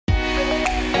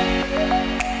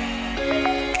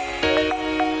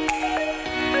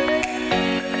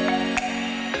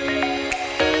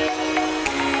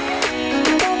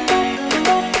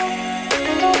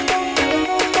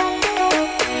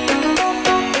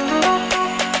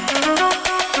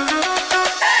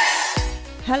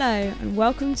and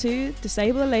welcome to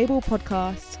Disable the Label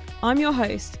podcast. I'm your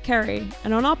host, Kerry,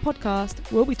 and on our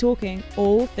podcast, we'll be talking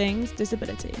all things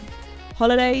disability.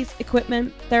 Holidays,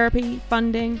 equipment, therapy,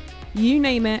 funding, you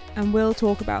name it, and we'll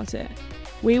talk about it.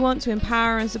 We want to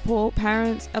empower and support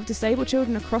parents of disabled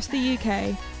children across the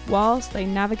UK whilst they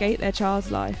navigate their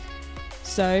child's life.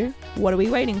 So, what are we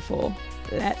waiting for?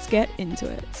 Let's get into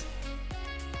it.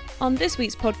 On this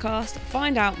week's podcast,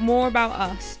 find out more about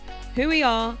us, who we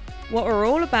are, what we're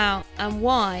all about, and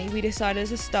why we decided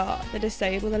to start the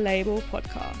Disable the Label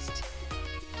podcast.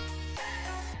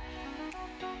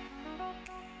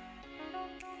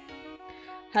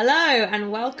 Hello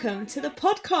and welcome to the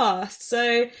podcast.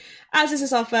 So, as this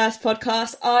is our first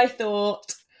podcast, I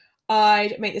thought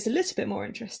I'd make this a little bit more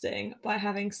interesting by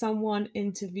having someone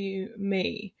interview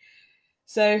me.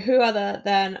 So, who other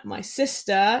than my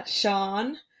sister,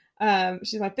 Sian.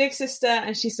 She's my big sister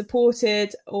and she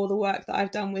supported all the work that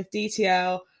I've done with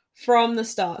DTL from the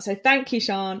start. So thank you,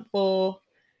 Sian, for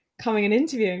coming and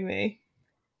interviewing me.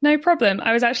 No problem.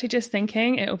 I was actually just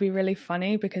thinking it'll be really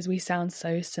funny because we sound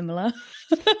so similar.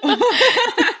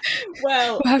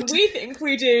 Well, we think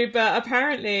we do, but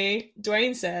apparently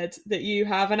Dwayne said that you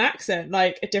have an accent,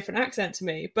 like a different accent to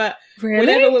me. But really?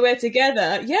 Whenever we're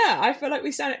together, yeah, I feel like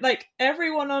we sound like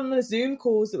everyone on the Zoom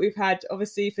calls that we've had,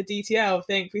 obviously for DTL,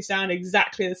 think we sound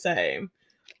exactly the same.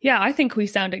 Yeah, I think we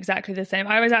sound exactly the same.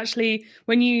 I was actually,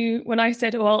 when I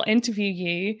said, oh, I'll interview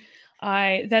you,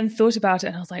 I then thought about it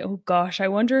and I was like, oh gosh, I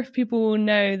wonder if people will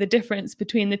know the difference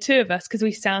between the two of us because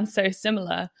we sound so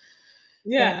similar.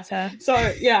 Yeah. But,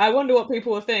 so, yeah, I wonder what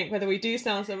people will think, whether we do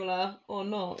sound similar or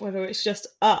not, whether it's just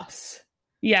us.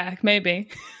 Yeah,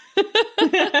 maybe.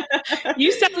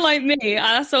 You sound like me.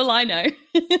 That's all I know.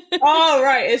 Oh,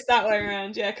 right. It's that way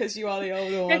around. Yeah, because you are the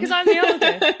older one. Yeah, because I'm the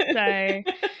oldest. So,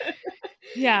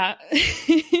 yeah.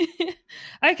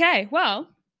 Okay, well,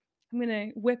 I'm going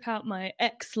to whip out my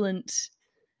excellent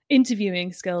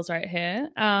interviewing skills right here.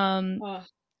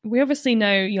 We obviously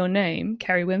know your name,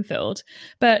 Kerry Winfield,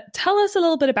 but tell us a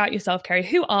little bit about yourself, Kerry.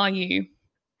 Who are you?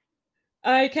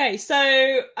 Okay,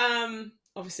 so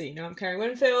obviously, you know, I'm Kerry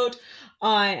Winfield.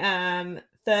 I am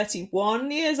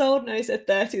 31 years old. No, I said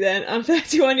 30 then. I'm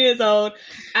 31 years old.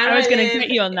 And I was going to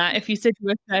get you on that. If you said you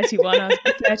were 31, I was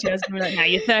 30. I was going to be like, no,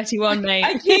 you're 31,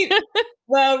 mate.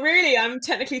 Well, really, I'm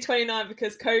technically 29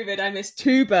 because COVID, I missed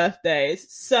 2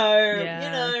 birthdays. So, yeah.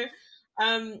 You know,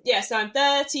 so I'm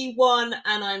 31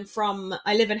 and I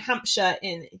live in Hampshire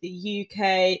in the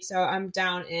UK. So I'm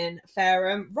down in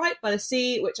Fareham, right by the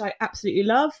sea, which I absolutely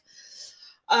love.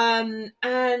 And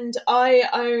I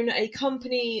own a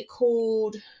company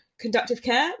called Conductive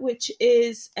Care, which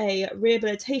is a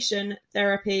rehabilitation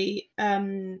therapy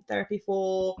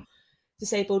for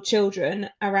disabled children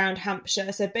around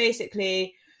Hampshire. So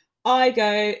basically, I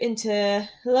go into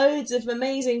loads of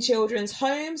amazing children's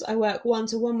homes. I work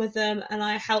one-to-one with them and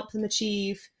I help them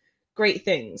achieve great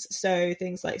things. So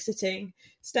things like sitting,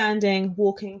 standing,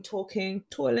 walking, talking,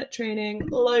 toilet training,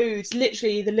 loads.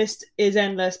 Literally, the list is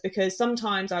endless because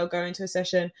sometimes I'll go into a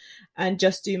session and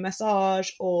just do massage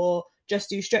or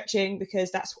just do stretching because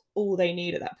that's all they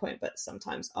need at that point. But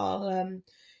sometimes I'll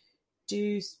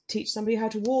teach somebody how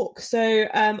to walk. So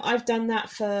I've done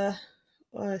that for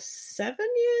 7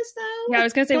 years now. Yeah, I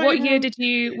was going to say,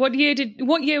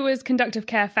 what year was Conductive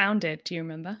Care founded? Do you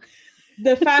remember?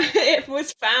 It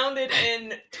was founded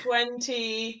in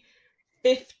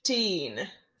 2015.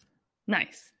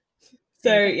 Nice.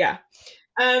 So yeah.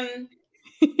 And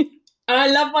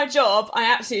I love my job.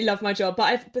 I absolutely love my job.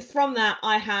 But from that,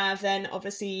 I have then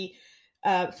obviously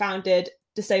founded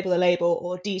Disable the Label,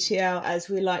 or DTL as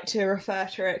we like to refer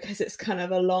to it, because it's kind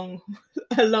of a long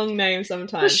name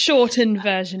sometimes. The shortened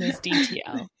version is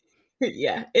DTL.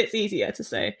 Yeah, it's easier to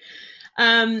say.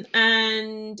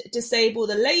 And Disable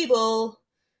the Label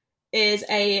is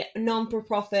a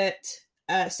non-for-profit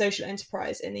social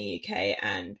enterprise in the UK,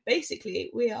 and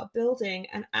basically we are building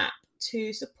an app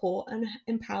to support and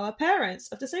empower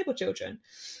parents of disabled children.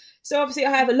 So obviously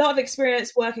I have a lot of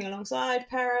experience working alongside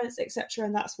parents, etc.,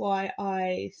 and that's why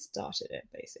I started it,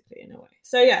 basically, in a way.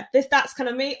 So yeah, that's kind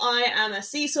of me. I am a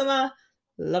sea swimmer,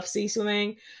 love sea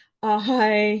swimming.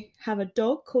 I have a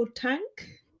dog called Tank.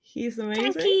 He's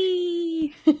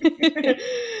amazing. /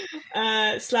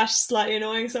 slightly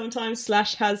annoying sometimes, /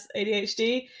 has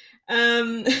ADHD.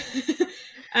 And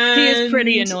he is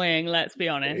pretty annoying, let's be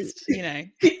honest, you know.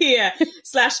 Yeah,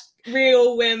 /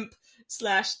 real wimp.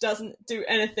 / doesn't do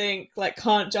anything, like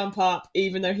can't jump up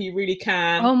even though he really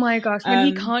can. Oh my gosh, when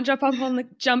he can't jump up on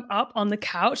the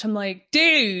couch, I'm like,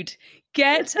 dude,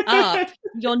 Get up.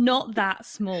 You're not that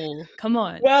small. Come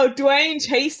on. Well, Dwayne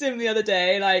chased him the other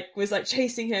day, was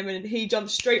chasing him, and he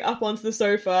jumped straight up onto the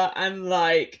sofa and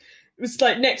was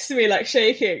next to me,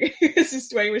 shaking. This is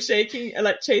Dwayne was shaking and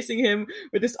chasing him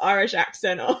with this Irish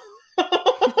accent on.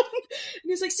 And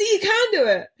he was like, see, you can do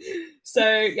it.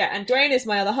 So yeah, and Dwayne is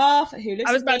my other half who lives with me.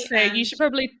 I was about to say, you should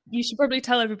probably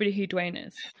tell everybody who Dwayne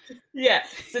is. Yeah,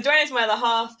 so Dwayne is my other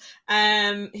half.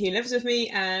 He lives with me,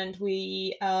 and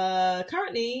we are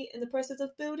currently in the process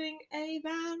of building a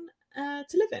van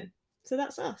to live in. So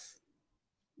that's us.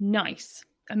 Nice.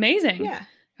 Amazing. Yeah.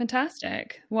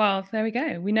 Fantastic. Well, there we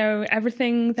go. We know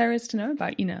everything there is to know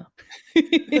about you now.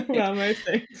 Well, most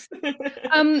things.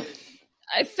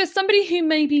 For somebody who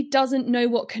maybe doesn't know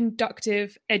what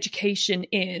conductive education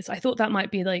is, I thought that might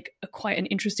be quite an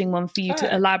interesting one for you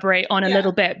to elaborate on a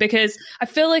little bit, because I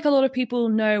feel like a lot of people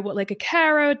know what a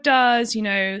carer does,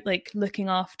 looking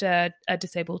after a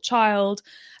disabled child,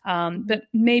 but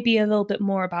maybe a little bit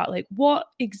more about what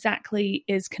exactly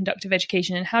is conductive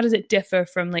education and how does it differ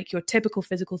from your typical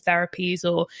physical therapies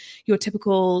or your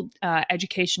typical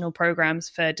educational programs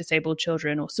for disabled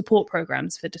children or support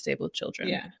programs for disabled children.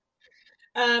 Yeah.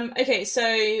 Okay,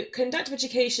 so conductive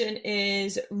education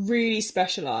is really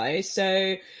specialised.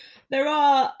 So there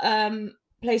are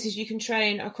places you can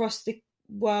train across the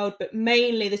world, but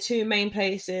mainly the two main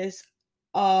places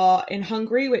are in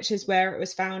Hungary, which is where it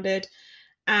was founded,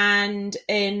 and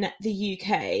in the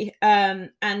UK.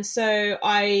 And so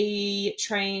I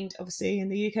trained, obviously, in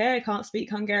the UK. I can't speak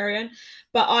Hungarian,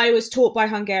 but I was taught by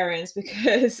Hungarians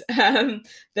because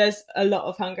there's a lot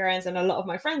of Hungarians and a lot of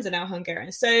my friends are now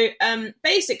Hungarians. So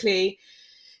basically,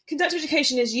 conductive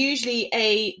education is usually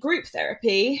a group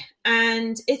therapy,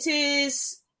 and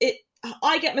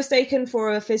I get mistaken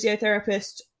for a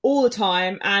physiotherapist all the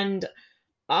time, and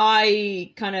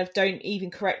I kind of don't even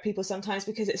correct people sometimes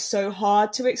because it's so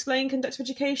hard to explain conductive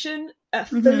education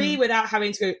fully without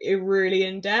having to go really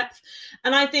in depth.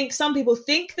 And I think some people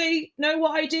think they know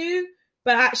what I do,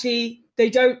 but actually they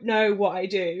don't know what I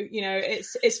do.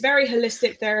 It's very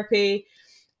holistic therapy.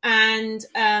 And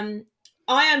I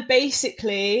am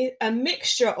basically a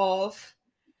mixture of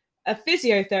a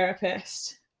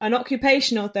physiotherapist, an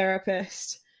occupational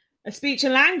therapist, a speech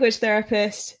and language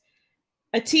therapist,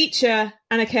 a teacher,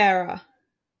 and a carer.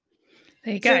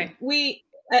 There you go.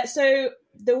 So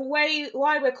the way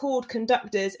why we're called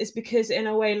conductors is because, in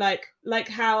a way, like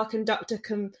how a conductor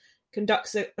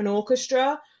conducts an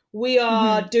orchestra, we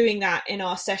are doing that in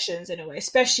our sessions in a way,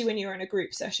 especially when you're in a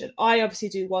group session. I obviously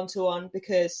do one-to-one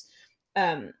because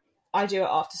I do it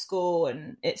after school,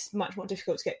 and it's much more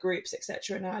difficult to get groups,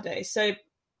 etc. nowadays. So,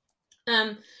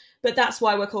 but that's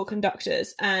why we're called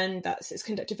conductors, and it's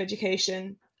conductive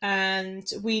education. And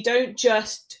we don't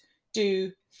just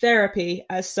do therapy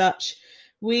as such.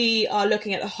 We are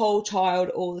looking at the whole child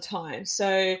all the time.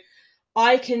 So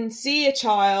I can see a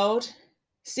child,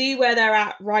 see where they're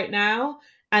at right now,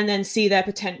 and then see their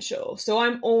potential. So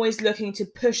I'm always looking to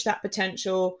push that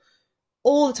potential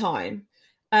all the time.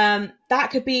 That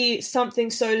could be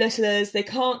something so little as they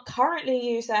can't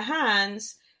currently use their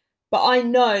hands, but I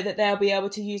know that they'll be able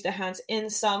to use their hands in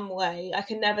some way. I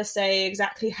can never say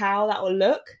exactly how that will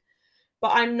look,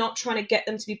 but I'm not trying to get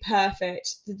them to be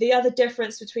perfect. The other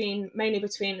difference mainly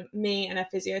between me and a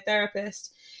physiotherapist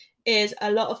is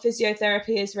a lot of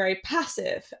physiotherapy is very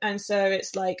passive. And so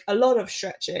it's a lot of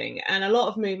stretching and a lot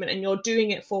of movement, and you're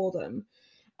doing it for them.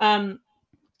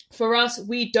 For us,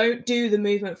 we don't do the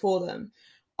movement for them.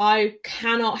 I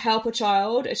cannot help a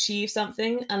child achieve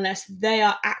something unless they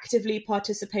are actively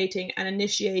participating and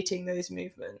initiating those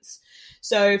movements.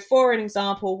 So for an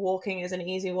example, walking is an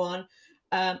easy one.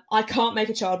 I can't make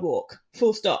a child walk,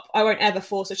 full stop. I won't ever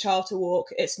force a child to walk.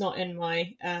 It's not in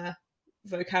my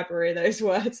vocabulary, those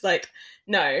words,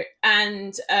 no.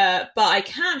 And but I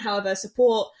can, however,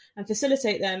 support and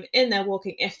facilitate them in their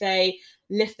walking if they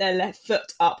lift their left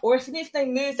foot up, or if they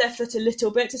move their foot a little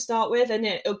bit to start with, and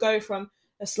it'll go from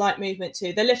a slight movement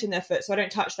to they're lifting their foot, so I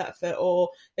don't touch that foot, or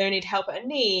they need help at a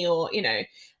knee, or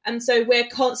and so we're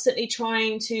constantly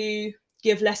trying to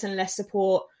give less and less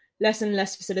support, less and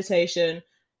less facilitation,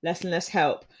 less and less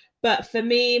help. But for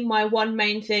me, my one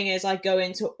main thing is I go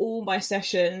into all my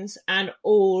sessions and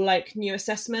all new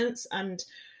assessments, and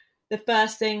the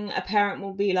first thing a parent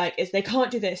will be is they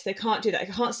can't do this, they can't do that,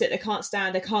 they can't sit, they can't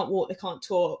stand, they can't walk, they can't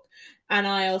talk. And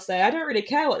I'll say, I don't really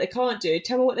care what they can't do,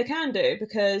 tell me what they can do,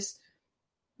 because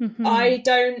I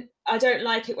don't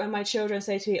like it when my children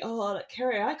say to me, oh,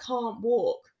 Kerry, I can't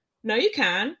walk. No, you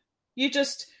can. You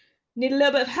just need a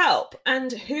little bit of help.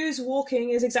 And who's walking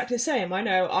is exactly the same. I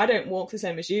know I don't walk the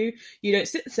same as you. You don't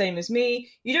sit the same as me.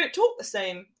 You don't talk the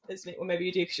same as me. Well, maybe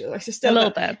you do because you're my sister. A little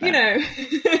but, bit. You know,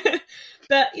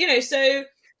 but, you know, so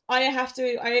I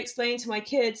explain to my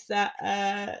kids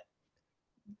that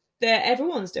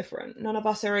everyone's different. None of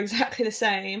us are exactly the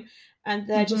same. And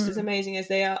they're just as amazing as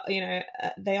they are, you know,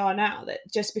 they are now. That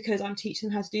just because I'm teaching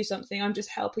them how to do something, I'm just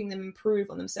helping them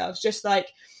improve on themselves. Just like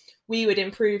we would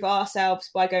improve ourselves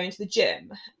by going to the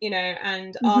gym, you know,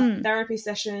 and our therapy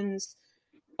sessions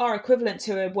are equivalent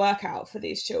to a workout for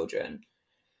these children.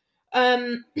 So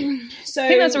I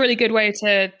think that's a really good way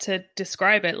to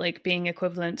describe it, like being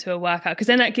equivalent to a workout, because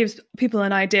then that gives people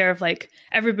an idea of like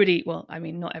everybody, well, I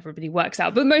mean, not everybody works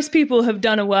out, but most people have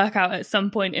done a workout at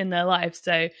some point in their life.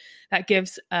 So that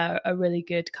gives a really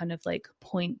good kind of like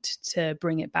point to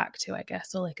bring it back to, I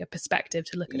guess, or like a perspective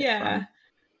to look at it from.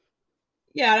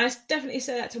 Yeah, and I definitely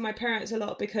say that to my parents a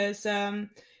lot, because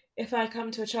if I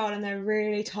come to a child and they're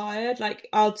really tired, like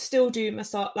I'll still do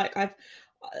massage. Like I've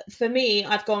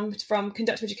gone from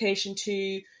conductive education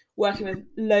to working with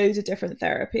loads of different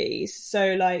therapies.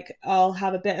 So like I'll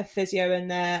have a bit of physio in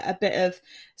there, a bit of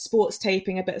sports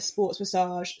taping, a bit of sports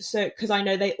massage. So because I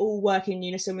know they all work in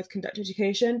unison with conductive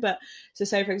education. But so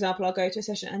say, for example, I'll go to a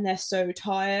session and they're so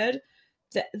tired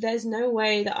that there's no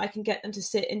way that I can get them to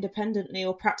sit independently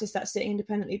or practice that sitting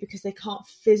independently, because they can't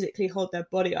physically hold their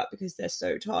body up because they're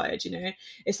so tired. You know,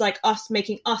 it's like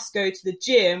making us go to the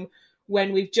gym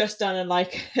when we've just done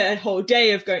a whole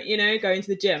day of going to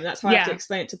the gym. That's how I have to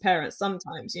explain it to parents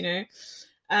sometimes, you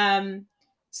know.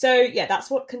 So yeah, that's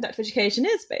what conductive education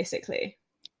is basically.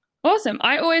 Awesome.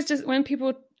 I always just, when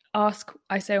people ask,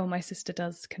 I say, oh, my sister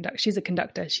does conduct. She's a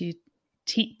conductor. She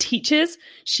teaches,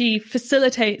 she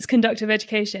facilitates conductive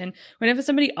education. Whenever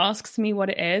somebody asks me what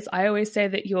it is, I always say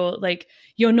that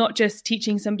you're not just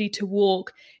teaching somebody to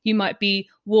walk. You might be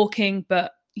walking,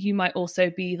 but you might also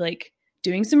be like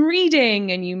doing some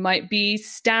reading, and you might be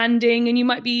standing, and you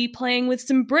might be playing with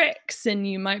some bricks, and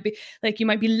you might be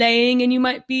laying, and you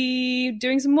might be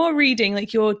doing some more reading.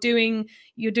 Like you're doing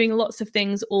lots of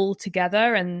things all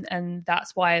together, and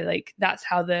that's why, like, that's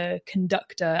how the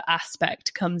conductor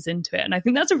aspect comes into it. And I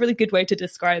think that's a really good way to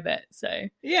describe it. So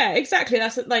yeah, exactly.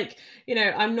 That's like, you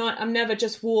know, I'm never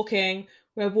just walking.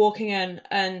 We're walking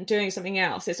and doing something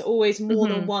else. It's always more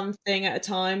than one thing at a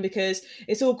time, because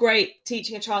it's all great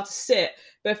teaching a child to sit,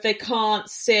 but if they can't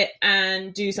sit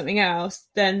and do something else,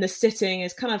 then the sitting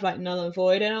is kind of like null and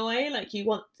void in a way. Like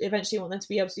eventually want them to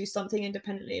be able to do something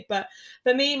independently. But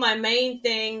for me, my main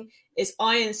thing is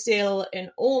I instill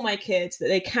in all my kids that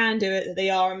they can do it, that they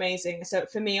are amazing. So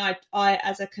for me, I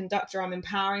as a conductor, I'm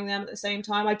empowering them at the same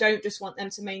time. I don't just want them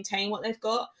to maintain what they've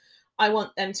got. I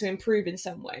want them to improve in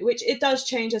some way, which it does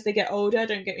change as they get older.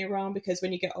 Don't get me wrong, because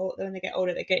when they get older,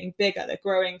 they're getting bigger, they're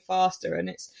growing faster, and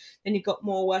then you've got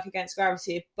more work against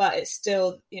gravity, but it's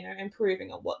still, you know,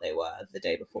 improving on what they were the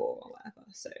day before or whatever.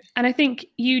 So, and I think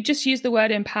you just use the word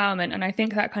empowerment, and I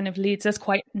think that kind of leads us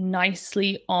quite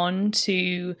nicely on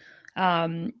to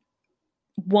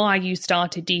why you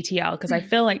started DTL, because I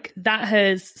feel like that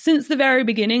has, since the very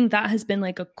beginning, that has been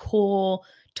like a core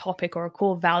topic or a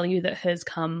core value that has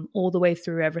come all the way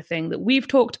through everything that we've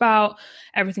talked about,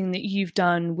 everything that you've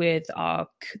done with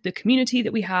the community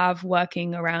that we have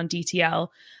working around DTL.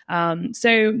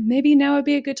 So maybe now would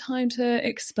be a good time to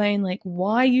explain like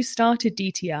why you started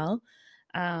DTL,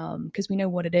 because we know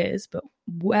what it is, but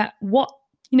what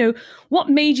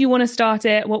made you want to start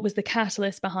it? What was the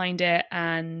catalyst behind it?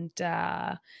 And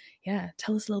tell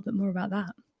us a little bit more about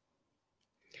that.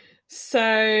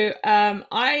 So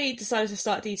I decided to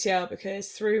start DTL because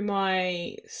through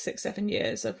my 6-7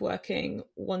 years of working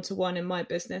one-to-one in my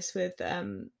business with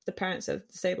the parents of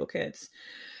disabled kids,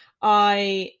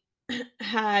 I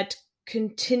had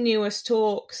continuous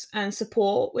talks and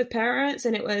support with parents,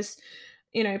 and it was,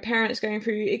 you know, parents going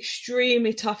through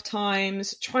extremely tough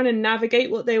times, trying to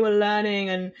navigate what they were learning,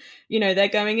 and, you know, they're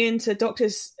going into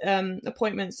doctor's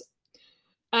appointments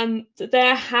and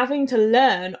they're having to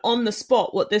learn on the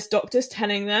spot what this doctor's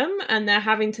telling them, and they're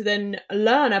having to then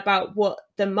learn about what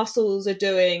the muscles are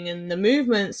doing and the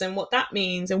movements and what that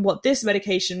means and what this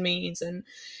medication means, and,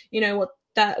 you know,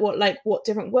 what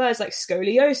different words like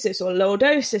scoliosis or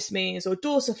lordosis means, or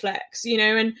dorsiflex, you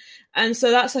know, and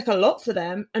so that's like a lot for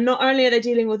them. And not only are they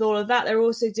dealing with all of that, they're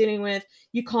also dealing with,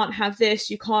 you can't have this,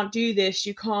 you can't do this,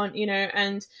 you can't, you know.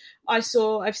 And I've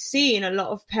seen a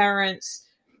lot of parents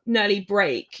nearly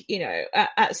break, you know,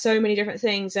 at so many different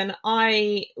things. And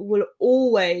I will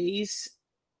always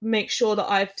make sure that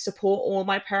I support all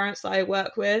my parents that I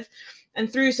work with.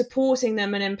 And through supporting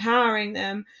them and empowering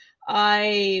them,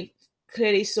 I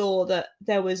clearly saw that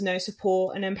there was no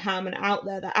support and empowerment out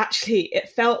there that actually it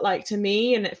felt like to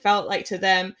me and it felt like to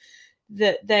them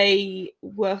that they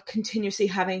were continuously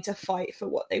having to fight for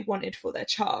what they wanted for their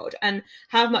child, and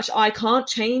how much I can't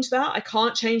change that. I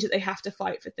can't change that they have to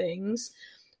fight for things.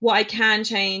 What I can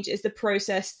change is the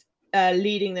process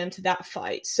leading them to that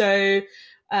fight. So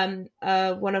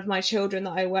one of my children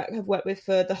that I have worked with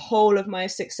for the whole of my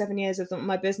 6-7 years of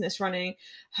my business running,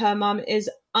 her mum is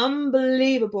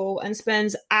unbelievable and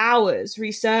spends hours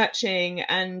researching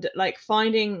and like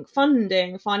finding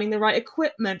funding, finding the right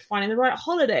equipment, finding the right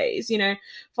holidays, you know,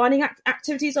 finding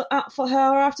activities for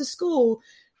her after school.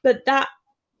 But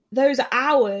those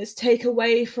hours take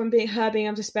away from being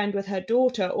able to spend with her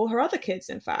daughter or her other kids,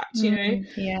 in fact, you know.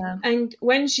 Yeah. And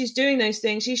when she's doing those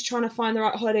things, she's trying to find the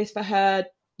right holidays for her,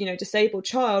 you know, disabled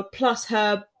child plus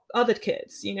her other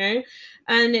kids, you know.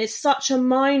 And it's such a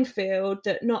minefield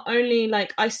that not only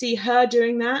like I see her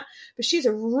doing that, but she's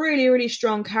a really, really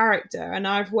strong character. And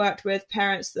I've worked with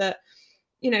parents that,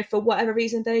 you know, for whatever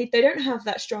reason, they don't have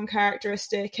that strong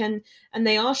characteristic, and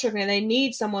they are struggling. They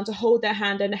need someone to hold their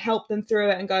hand and help them through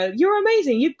it and go, you're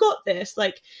amazing, you've got this.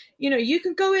 Like, you know, you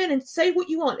can go in and say what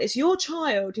you want. It's your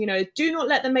child, you know, do not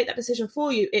let them make that decision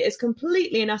for you. It is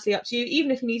completely and utterly up to you.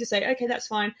 Even if you need to say, okay, that's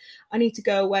fine, I need to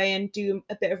go away and do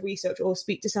a bit of research or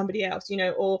speak to somebody else, you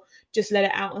know, or just let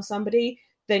it out on somebody,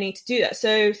 they need to do that.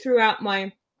 So throughout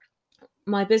my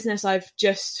business, I've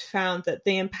just found that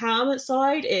the empowerment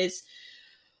side is,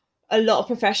 a lot of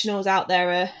professionals out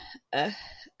there are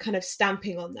kind of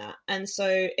stamping on that. And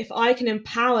so if I can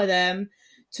empower them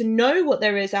to know what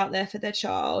there is out there for their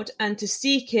child and to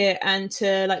seek it and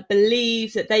to like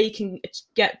believe that they can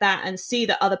get that and see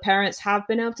that other parents have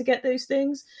been able to get those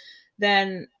things,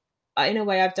 then in a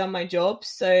way I've done my job.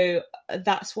 So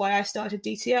that's why I started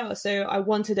DTL. So I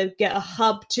wanted to get a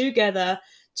hub together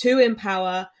to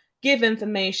empower, give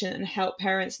information and help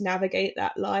parents navigate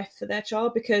that life for their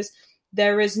child, because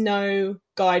there is no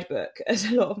guidebook, as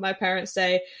a lot of my parents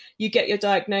say. You get your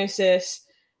diagnosis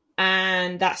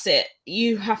and that's it.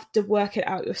 You have to work it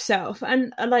out yourself.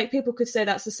 And like people could say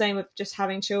that's the same with just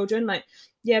having children. Like,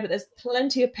 yeah, but there's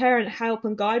plenty of parent help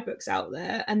and guidebooks out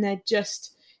there, and there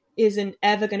just isn't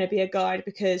ever going to be a guide,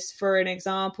 because for an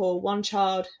example, one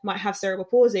child might have cerebral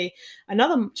palsy,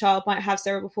 another child might have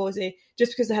cerebral palsy.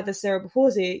 Just because they have the cerebral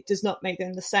palsy does not make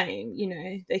them the same. You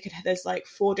know, there's like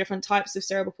 4 different types of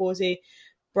cerebral palsy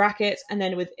brackets, and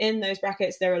then within those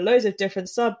brackets there are loads of different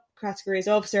subcategories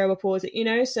of cerebral palsy, you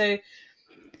know. So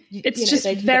it's just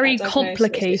very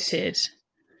complicated.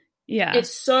 Yeah,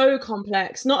 it's so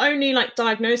complex. Not only like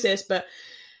diagnosis, but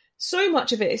so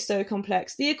much of it is so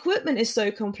complex. The equipment is so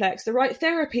complex. The right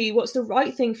therapy, what's the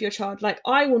right thing for your child? Like,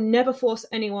 I will never force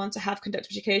anyone to have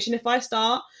conductive education. If I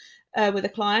start with a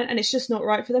client and it's just not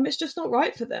right for them, it's just not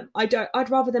right for them. I'd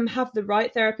rather them have the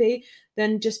right therapy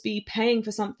than just be paying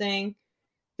for something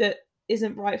that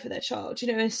isn't right for their child.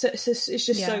 You know, it's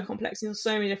just so complex on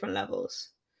so many different levels.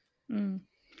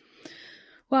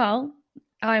 Well,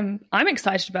 I'm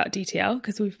excited about DTL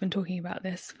because we've been talking about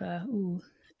this for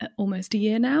almost a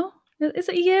year now. Is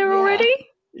it a year already?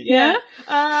 Yeah.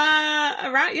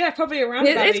 Probably around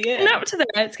about a year.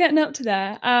 It's getting up to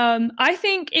there. I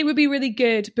think it would be really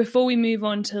good, before we move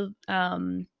on to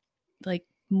like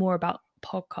more about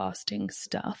podcasting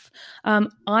stuff,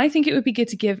 I think it would be good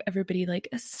to give everybody like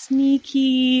a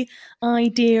sneaky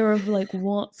idea of like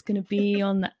what's going to be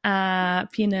on the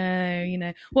app, you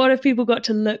know, what have people got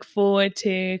to look forward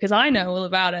to, because I know all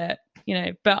about it, you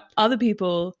know, but other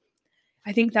people,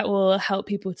 I think that will help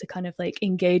people to kind of like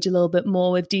engage a little bit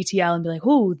more with DTL and be like,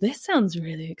 oh, this sounds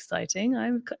really exciting.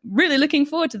 I'm really looking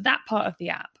forward to that part of the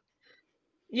app.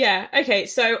 Yeah. Okay.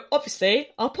 So obviously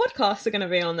our podcasts are going to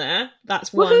be on there.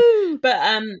 That's one. Woo-hoo! But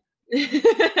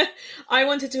I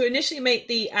wanted to initially make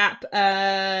the app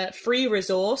a free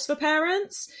resource for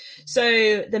parents.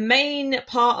 So the main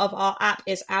part of our app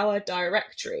is our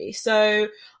directory. So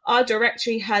our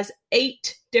directory has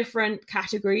 8 different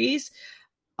categories.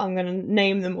 I'm going to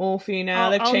name them all for you now.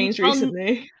 They've changed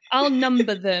recently. I'll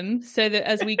number them so that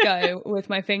as we go with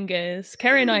my fingers,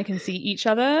 Kerry and I can see each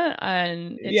other,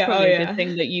 and it's probably a good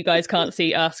thing that you guys can't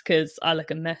see us because I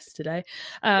look a mess today.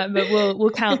 But we'll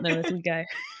count them as we go.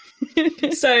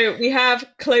 So we have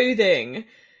clothing,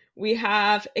 we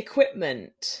have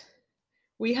equipment,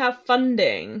 we have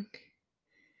funding,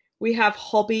 we have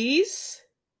hobbies.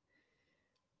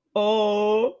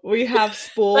 We have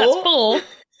sport. That's 4.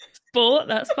 Sport,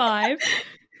 that's 5.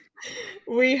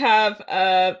 We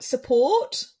have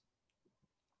support.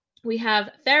 We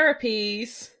have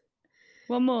therapies.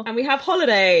 One more. And we have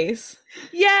holidays.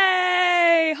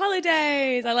 Yay!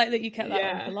 Holidays! I like that you kept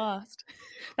that one for last.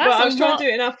 I was trying to do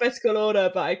it in alphabetical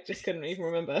order, but I just couldn't even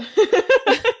remember.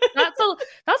 That's a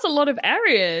that's a lot of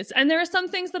areas. And there are some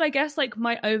things that I guess like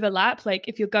might overlap, like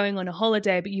if you're going on a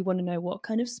holiday but you want to know what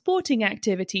kind of sporting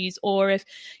activities, or if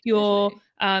you're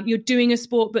doing a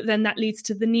sport but then that leads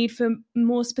to the need for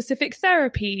more specific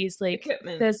therapies, like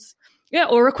equipment.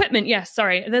 or equipment. Yes,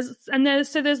 sorry.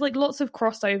 There's like lots of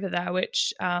crossover there,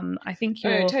 which I think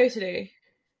totally.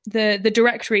 The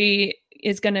directory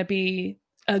is going to be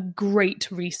a great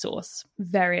resource.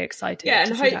 Very excited. Yeah,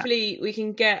 and hopefully we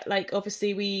can get, like,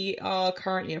 obviously we are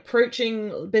currently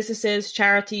approaching businesses,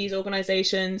 charities,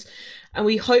 organizations, and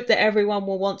we hope that everyone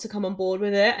will want to come on board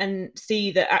with it and see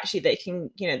that actually they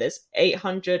can, there's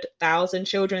 800,000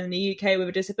 children in the UK with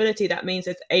a disability. That means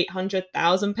there's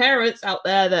 800,000 parents out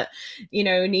there that,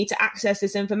 need to access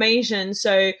this information.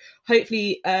 So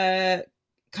hopefully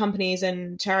companies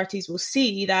and charities will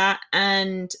see that,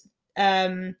 and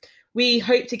we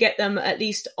hope to get them at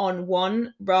least on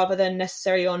one rather than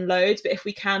necessarily on loads. But if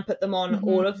we can put them on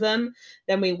all of them,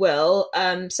 then we will.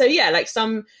 So yeah, like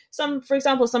some, for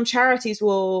example, some charities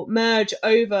will merge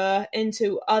over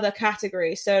into other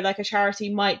categories. So like a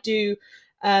charity might do,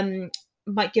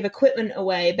 might give equipment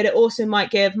away, but it also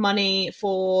might give money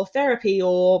for therapy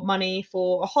or money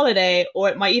for a holiday, or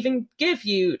it might even give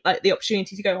you like the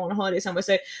opportunity to go on a holiday somewhere.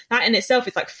 So that in itself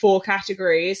is like 4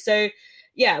 categories. So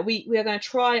yeah, we are going to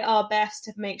try our best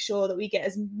to make sure that we get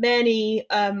as many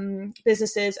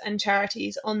businesses and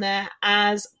charities on there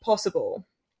as possible.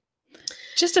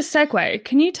 Just a segue,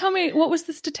 can you tell me what was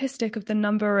the statistic of the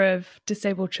number of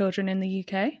disabled children in the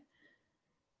UK?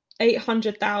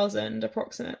 800,000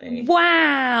 approximately.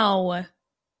 Wow.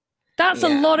 That's a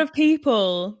lot of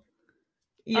people.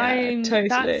 Yeah,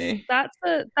 totally.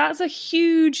 That's a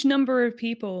huge number of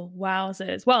people.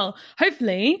 Wowzers. Well,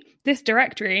 hopefully this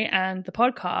directory and the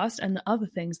podcast and the other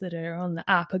things that are on the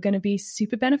app are going to be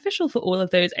super beneficial for all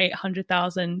of those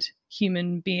 800,000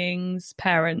 human beings,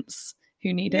 parents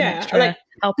who need an extra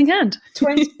helping hand.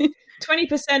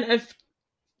 20% of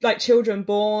like children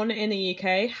born in the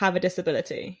UK have a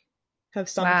disability. Have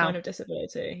some kind of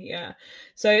disability. Yeah.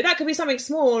 So that could be something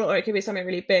small or it could be something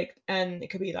really big, and it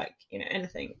could be like,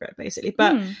 anything basically.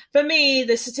 But for me,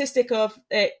 the statistic of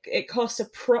it costs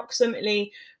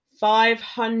approximately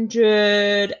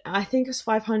 500, I think it's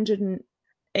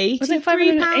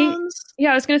 583 pounds.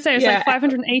 Yeah, I was going to say it's like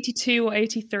 582 or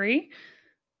 83.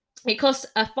 It costs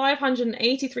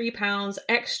 £583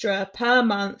 extra per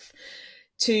month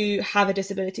to have a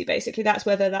disability, basically. That's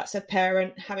whether that's a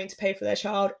parent having to pay for their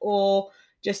child or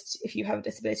just if you have a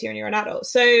disability and you're an adult.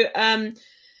 So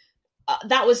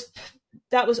that was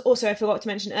also, I forgot to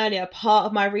mention earlier, part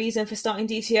of my reason for starting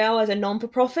DTL as a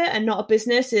non-for-profit and not a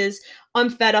business is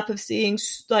I'm fed up of seeing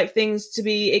like things to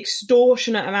be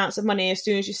extortionate amounts of money as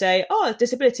soon as you say, oh,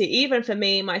 disability. Even for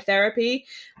me, my therapy,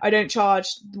 I don't charge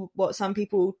what some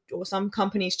people or some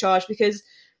companies charge, because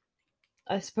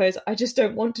I suppose I just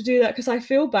don't want to do that because I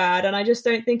feel bad and I just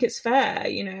don't think it's fair,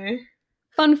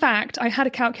 Fun fact, I had a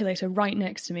calculator right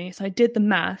next to me, so I did the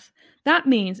math. That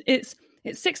means it's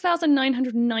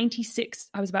 6,996,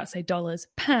 I was about to say dollars,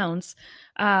 pounds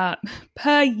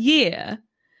per year.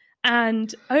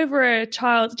 And over a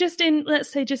child, let's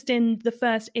say just in the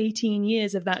first 18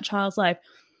 years of that child's life,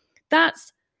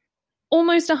 that's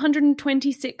almost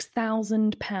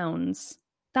 £126,000.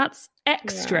 That's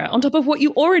extra on top of what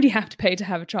you already have to pay to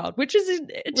have a child, which is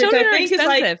children are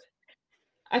expensive.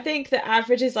 I think the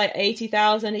average is like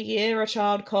 80,000 a year a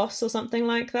child costs or something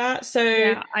like that. So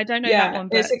yeah, I don't know that one,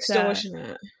 but it's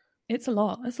extortionate. It's a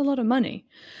lot. It's a lot of money.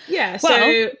 Yeah,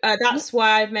 so that's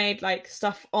why I've made like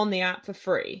stuff on the app for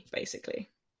free,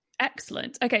 basically.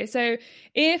 Excellent. Okay, so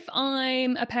if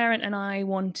I'm a parent and I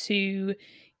want to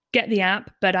get the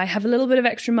app, but I have a little bit of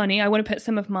extra money, I want to put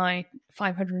some of my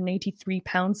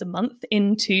 £583 a month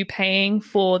into paying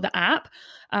for the app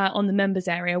on the members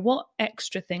area, what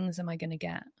extra things am I going to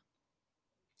get?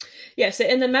 Yeah, so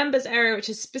in the members area, which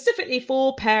is specifically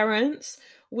for parents,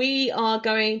 we are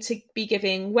going to be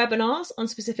giving webinars on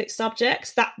specific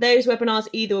subjects. That those webinars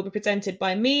either will be presented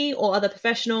by me or other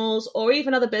professionals or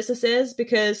even other businesses,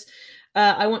 because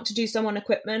I want to do some on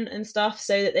equipment and stuff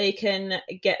so that they can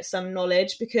get some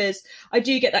knowledge, because I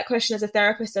do get that question as a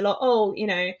therapist a lot. Oh,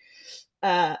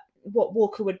 what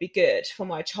walker would be good for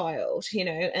my child,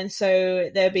 and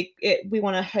so we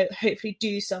want to hopefully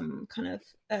do some kind of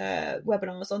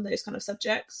webinars on those kind of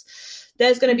subjects.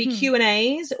 There's going to be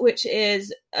Q&As, which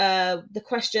is the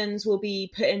questions will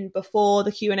be put in before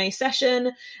the Q&A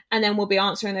session, and then we'll be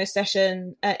answering those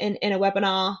sessions in a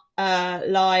webinar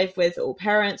live with all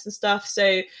parents and stuff,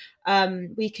 so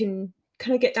we can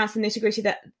kind of get down to the nitty-gritty,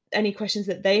 that any questions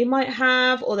that they might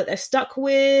have or that they're stuck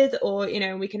with, or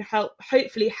we can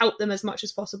hopefully help them as much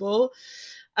as possible.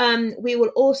 We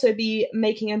will also be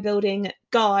making and building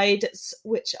guides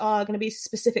which are going to be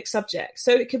specific subjects.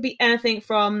 So it could be anything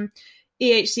from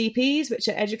EHCPs, which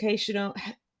are educational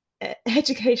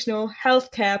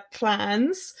healthcare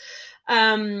plans,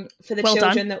 for the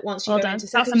children that once you go into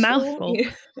secondary school.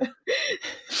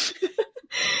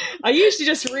 I usually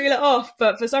just reel it off,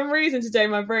 but for some reason today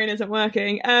my brain isn't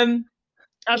working.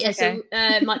 Okay. So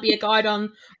it might be a guide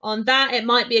on that. It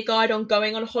might be a guide on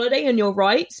going on holiday and your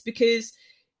rights, because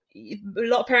a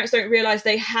lot of parents don't realize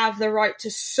they have the right to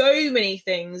so many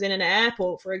things in an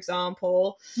airport, for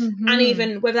example, and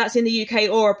even whether that's in the UK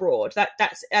or abroad,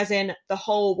 that's as in the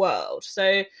whole world.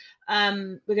 So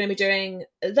we're going to be doing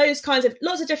those kinds of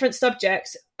lots of different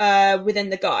subjects within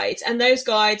the guides, and those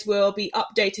guides will be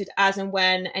updated as and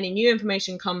when any new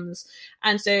information comes.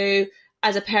 And so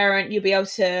as a parent, you'll be able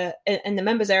to, in the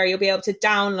members area, you'll be able to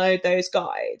download those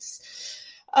guides.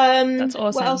 That's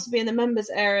awesome. What else would be in the members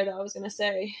area that I was going to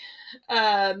say?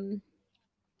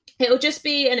 It'll just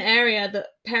be an area that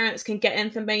parents can get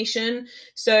information.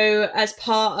 So as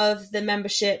part of the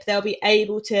membership, they'll be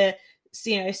able to,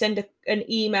 send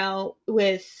an email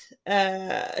with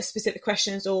specific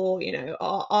questions, or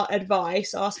our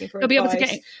advice, asking for advice.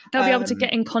 They'll be able to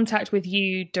get in contact with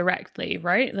you directly,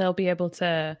 right? They'll be able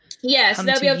to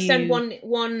they'll be able to send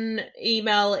one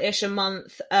email-ish a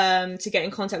month to get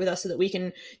in contact with us, so that we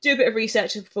can do a bit of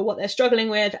research for what they're struggling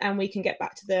with, and we can get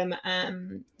back to them.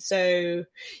 So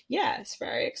it's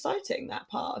very exciting, that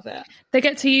part of it. They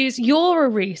get to use you're a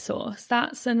resource.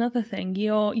 That's another thing.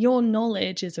 Your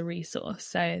knowledge is a resource.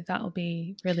 So that'll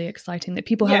be really exciting that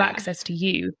people have access to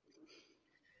you.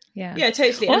 Yeah,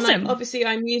 totally. Awesome. And obviously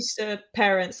I'm used to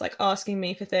parents asking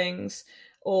me for things,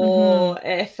 or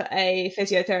if an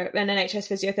NHS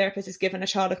physiotherapist is given a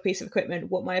child a piece of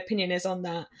equipment, what my opinion is on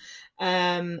that.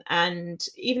 And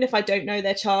even if I don't know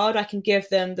their child, I can give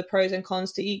them the pros and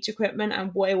cons to each equipment,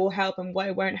 and what it will help and what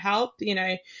it won't help.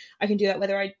 I can do that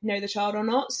whether I know the child or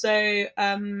not. So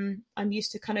I'm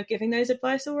used to kind of giving those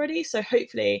advice already. So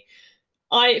hopefully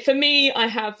I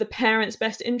have the parent's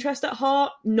best interest at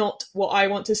heart, not what I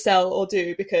want to sell or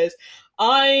do, because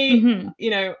I'm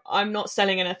not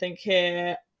selling anything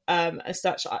here as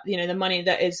such. The money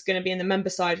that is going to be in the member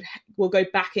side will go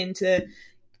back into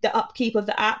the upkeep of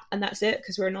the app, and that's it,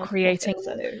 because we're not creating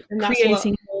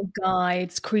more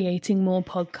guides, creating more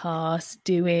podcasts,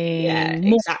 doing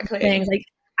more things,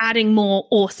 adding more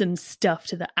awesome stuff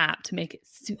to the app to make it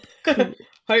super cool.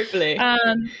 Hopefully.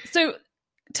 So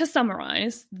to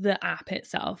summarize the app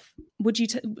itself, would you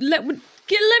let me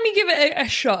give it a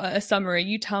shot at a summary.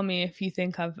 You tell me if you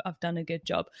think I've done a good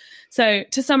job. So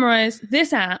to summarize,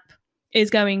 this app is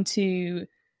going to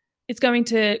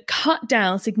cut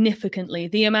down significantly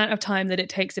the amount of time that it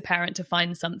takes a parent to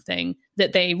find something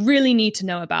that they really need to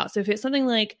know about. So if it's something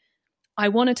like, I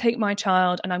want to take my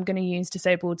child and I'm going to use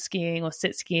disabled skiing or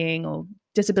sit skiing, or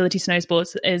disability snow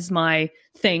sports is my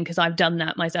thing because I've done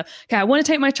that myself. Okay, I want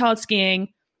to take my child skiing.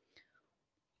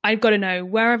 I've got to know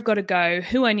where I've got to go,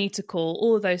 who I need to call,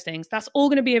 all of those things. That's all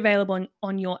going to be available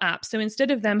on your app. So instead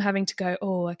of them having to go,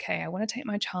 oh, okay, I want to take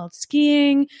my child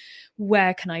skiing.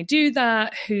 Where can I do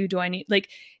that? Who do I need?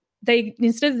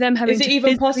 Instead of them having to... Is it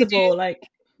even possible?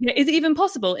 Is it even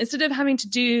possible? Instead of having to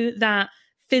do that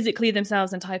physically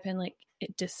themselves and type in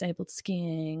disabled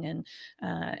skiing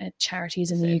and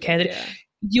charities in the UK,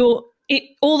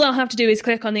 all they'll have to do is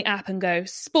click on the app and go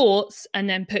sports, and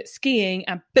then put skiing,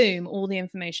 and boom, all the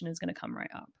information is going to come right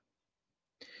up.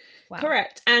 Wow.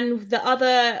 Correct. And the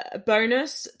other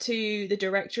bonus to the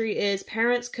directory is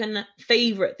parents can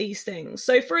favorite these things.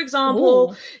 So for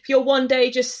example, if you're one day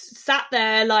just sat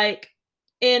there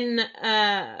in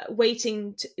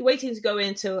waiting to go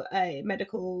into a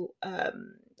medical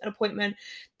an appointment,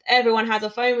 everyone has a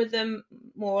phone with them,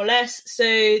 more or less, so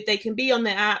they can be on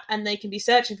their app and they can be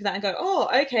searching for that and go, oh,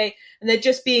 okay, and they're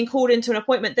just being called into an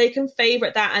appointment. They can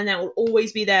favorite that, and that will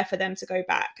always be there for them to go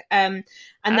back. And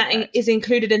that is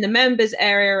included in the members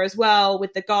area as well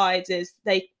with the guides.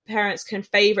 Parents can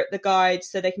favorite the guides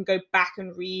so they can go back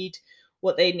and read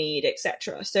what they need,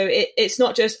 etc. So it's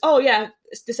not just, oh yeah,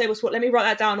 it's disabled sport, let me write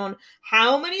that down on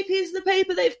how many pieces of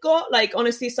paper they've got.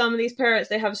 Honestly, some of these parents,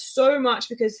 they have so much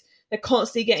because they're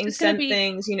constantly getting sent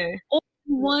things, all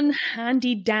one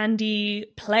handy dandy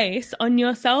place on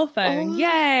your cell phone.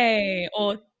 Yay!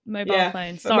 Or mobile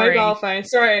phone. Sorry. Mobile phone.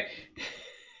 Sorry.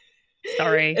 It's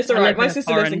all right. My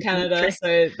sister lives in Canada, country.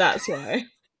 So that's why.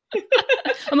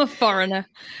 I'm a foreigner.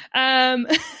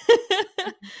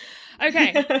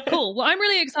 Okay, cool. Well, I'm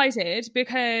really excited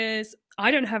because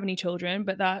I don't have any children,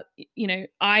 but that,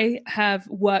 I have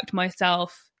worked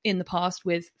myself in the past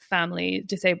with families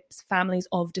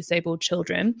of disabled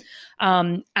children.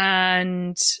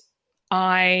 And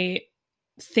I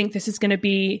think this is going to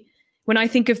be, when I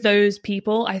think of those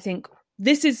people, I think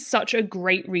this is such a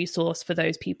great resource for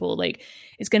those people. Like,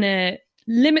 it's going to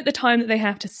limit the time that they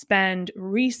have to spend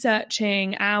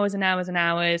researching, hours and hours and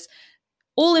hours,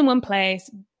 all in one place.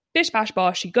 Bish, bash,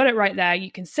 bosh, you got it right there.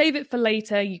 You can save it for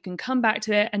later. You can come back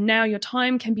to it. And now your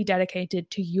time can be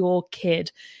dedicated to your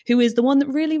kid, who is the one that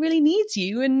really, really needs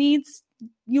you and needs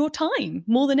your time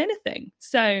more than anything.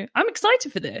 So I'm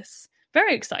excited for this.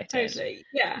 Very excited. Totally.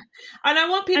 Yeah. And I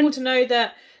want people to know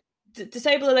that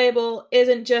Disable the Label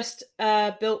isn't just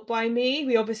built by me.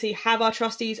 We obviously have our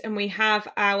trustees, and we have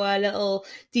our little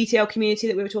detail community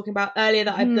that we were talking about earlier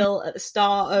that I built at the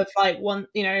start of like one,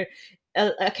 you know,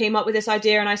 I came up with this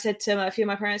idea and I said to a few of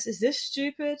my parents, is this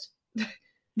stupid?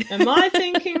 Am I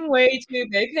thinking way too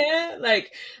big here?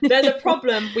 Like, there's a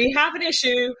problem. We have an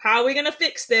issue. How are we going to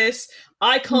fix this?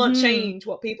 I can't change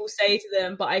what people say to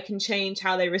them, but I can change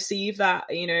how they receive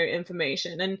that, you know,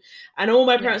 information. And all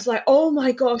my parents are like, oh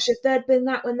my gosh, if there'd been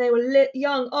that when they were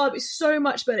young, oh, it'd be so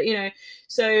much better, you know.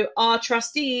 So our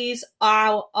trustees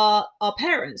are our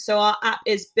parents. So our app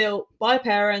is built by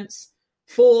parents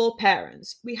for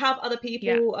parents. We have other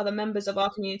people, other members of our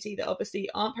community that obviously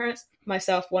aren't parents.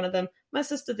 Myself, one of them, my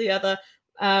sister, the other.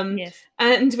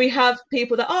 And we have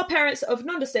people that are parents of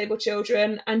non-disabled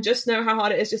children and just know how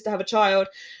hard it is just to have a child,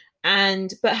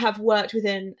 but have worked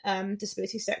within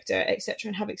disability sector, etc.,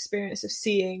 and have experience of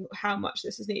seeing how much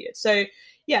this is needed. So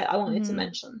yeah, I wanted to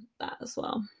mention that as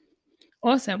well.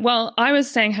 Awesome. Well, I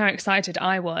was saying how excited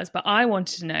I was, but I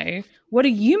wanted to know, what are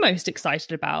you most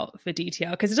excited about for DTL?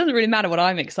 Because it doesn't really matter what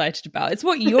I'm excited about. It's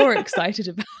what you're excited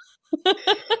about.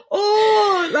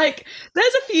 Oh, like,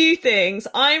 there's a few things.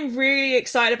 I'm really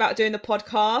excited about doing the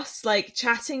podcast, like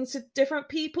chatting to different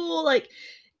people, like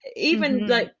even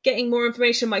like getting more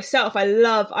information myself.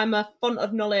 I'm a font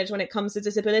of knowledge when it comes to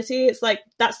disability. It's like,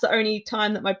 that's the only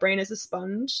time that my brain is a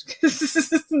sponge.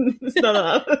 It's not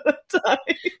enough time.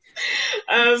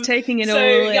 It's taking it all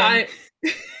in.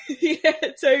 Yeah,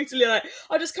 totally. Like,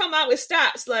 I'll just come out with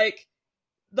stats like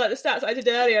the stats I did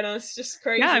earlier, and I was just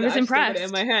crazy. Yeah, I was impressed. It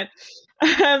in my head.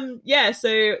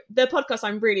 So the podcast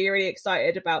I'm really, really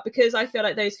excited about, because I feel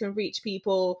like those can reach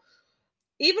people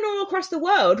even all across the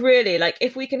world, really. Like,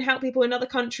 if we can help people in other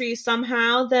countries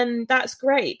somehow, then that's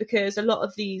great, because a lot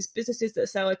of these businesses that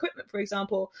sell equipment, for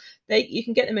example, you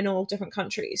can get them in all different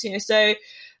countries, you know. So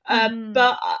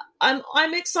but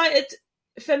I'm excited.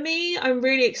 For me, I'm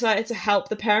really excited to help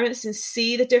the parents and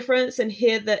see the difference and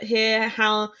hear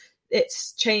how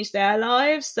it's changed their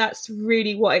lives. That's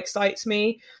really what excites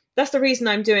me. That's the reason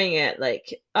I'm doing it.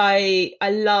 Like, I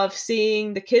love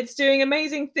seeing the kids doing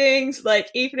amazing things, like,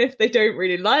 even if they don't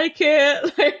really like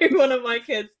it. Like, one of my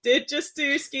kids did just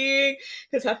do skiing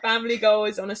because her family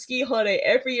goes on a ski holiday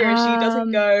every year and she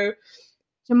doesn't go.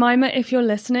 Jemima, if you're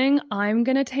listening, I'm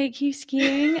going to take you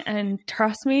skiing, and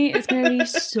trust me, it's going to be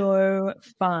so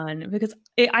fun, because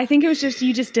I think it was just,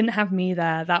 you just didn't have me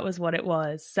there. That was what it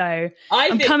was. So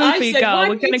I'm coming for you, girl.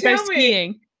 We're going to go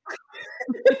skiing.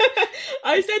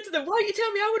 I said to them, why didn't you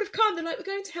tell me? I would have come. They're like, we're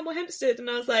going to Hemel Hempstead. And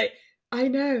I was like, I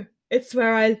know, it's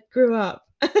where I grew up.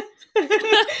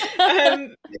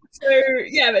 So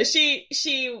yeah, but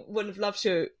she would have loved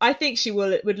to. I think she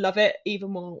would love it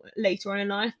even more later on in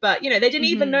life. But, you know, they didn't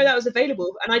even know that was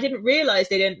available, and I didn't realize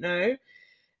they didn't know.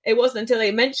 It wasn't until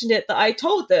they mentioned it that I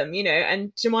told them, you know.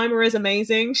 And Jemima is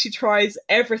amazing. She tries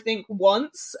everything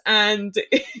once, and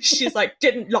she's like,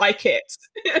 didn't like it.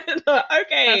 Like,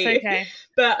 okay, that's okay.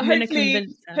 But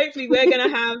hopefully we're going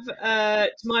to have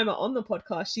Jemima on the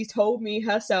podcast. She told me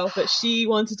herself that she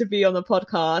wanted to be on the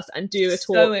podcast and do a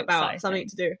talk about something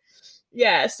to do.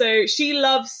 Yeah, so she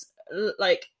loves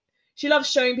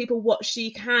showing people what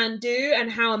she can do and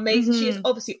how amazing she is.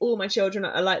 Obviously, all my children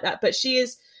are like that, but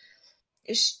she's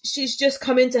just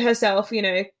come into herself, you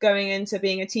know, going into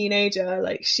being a teenager.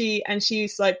 Like,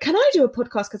 she's like, can I do a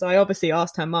podcast? Because I obviously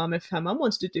asked her mum if her mum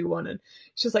wanted to do one, and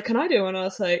she was like, can I do one? I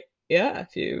was like, yeah,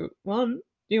 if you want.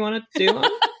 Do you want to do one?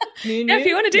 Yeah, if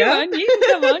you want to do one, you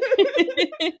can come on.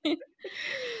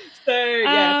 So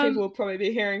yeah, people will probably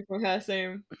be hearing from her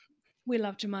soon. We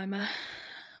love Jemima.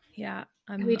 Yeah,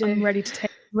 I'm ready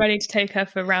to take her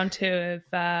for round 2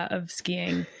 of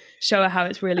skiing. Show her how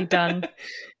it's really done.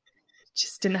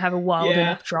 Just didn't have a wild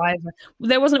enough driver.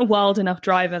 There wasn't a wild enough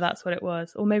driver, that's what it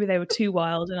was. Or maybe they were too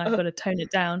wild and I've got to tone it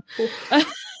down.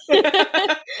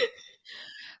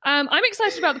 I'm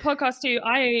excited about the podcast too.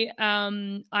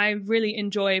 I really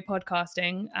enjoy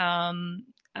podcasting.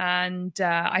 And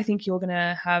I think you're going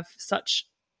to have such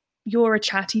you're a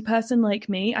chatty person like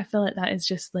me, I feel like that is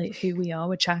just like who we are.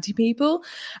 We're chatty people.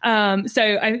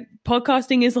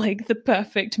 Podcasting is like the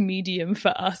perfect medium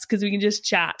for us because we can just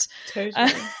chat. Totally.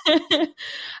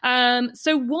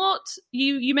 So what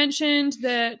you mentioned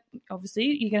that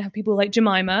obviously you're going to have people like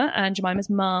Jemima and Jemima's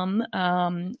mum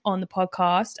on the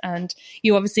podcast, and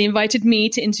you obviously invited me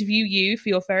to interview you for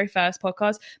your very first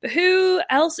podcast. But who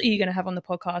else are you going to have on the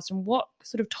podcast, and what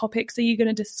sort of topics are you going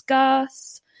to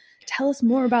discuss? Tell us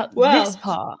more about this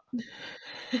part.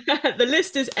 The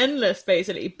list is endless,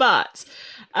 basically. But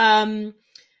upcoming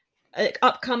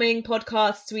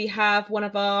podcasts, we have one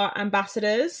of our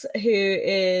ambassadors who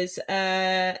is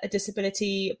a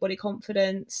disability body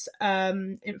confidence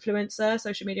influencer,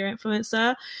 social media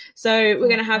influencer. So we're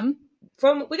going to have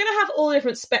all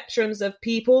different spectrums of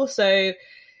people. So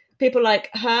people like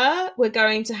her, we're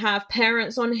going to have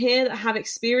parents on here that have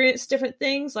experienced different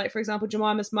things. Like, for example,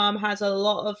 Jemima's mum has a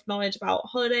lot of knowledge about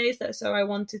holidays, so I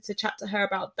wanted to chat to her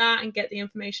about that and get the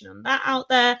information on that out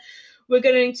there. We're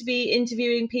going to be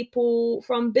interviewing people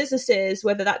from businesses,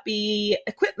 whether that be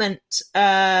equipment,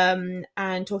 and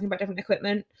talking about different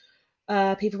equipment,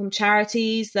 people from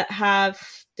charities that have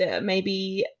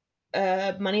maybe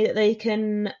money that they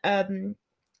can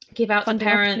give out to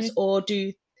parents or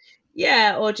do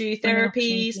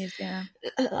therapies.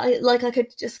 I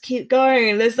could just keep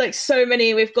going. There's like so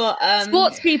many. We've got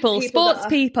sports people.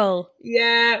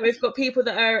 Yeah, we've got people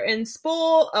that are in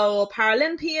sport or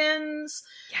Paralympians.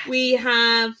 Yes. We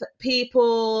have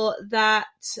people that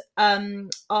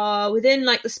are within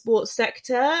like the sports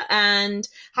sector and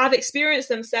have experienced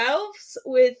themselves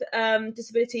with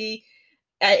disability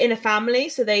in a family.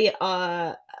 So they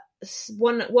are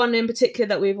one in particular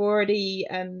that we've already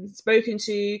spoken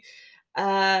to.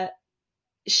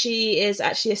 She is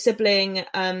actually a sibling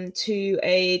to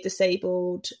a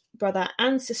disabled brother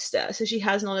and sister, so she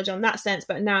has knowledge on that sense,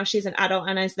 but now she's an adult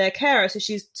and is their carer, so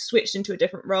she's switched into a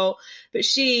different role. But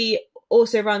she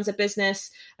also runs a business,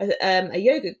 a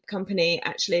yoga company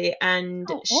actually, and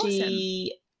awesome.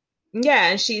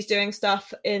 And she's doing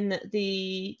stuff in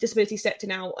the disability sector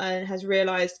now and has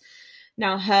realized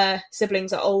now her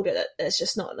siblings are older that there's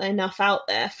just not enough out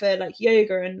there for like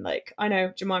yoga. And like, I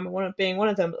know Jemima, being one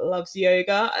of them, loves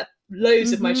yoga.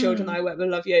 Loads of my children that I work with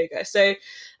love yoga. So,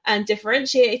 and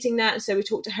differentiating that. And so we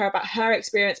talked to her about her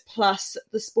experience plus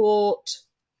the sport.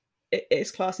 It's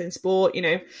class in sport, you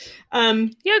know.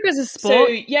 Yoga's a sport.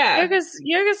 So yeah,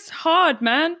 yoga's hard,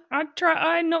 man.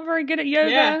 I'm not very good at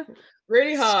yoga. Yeah,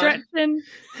 really hard. Stretching.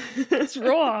 It's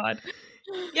raw hard.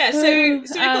 Yeah, so we've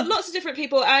got lots of different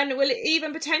people, and we'll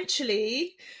even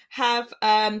potentially have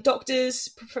doctors,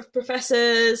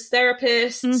 professors,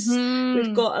 therapists. Mm-hmm.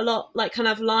 We've got a lot like kind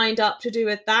of lined up to do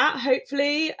with that,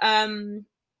 hopefully.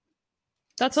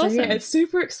 That's awesome. Yeah, it's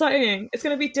super exciting. It's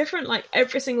going to be different like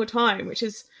every single time, which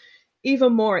is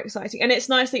even more exciting. And it's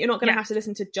nice that you're not going to have to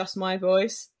listen to just my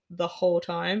voice the whole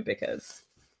time, because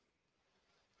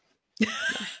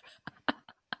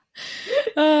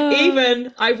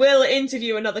even I will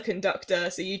interview another conductor,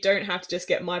 so you don't have to just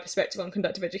get my perspective on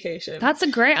conductive education. That's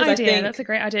a great idea. That's a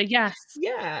great idea. Yes.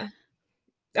 Yeah.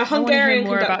 A Hungarian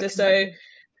conductor. So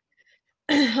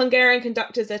Hungarian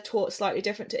conductors are taught slightly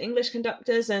different to English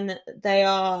conductors, and they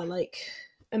are like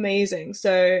amazing.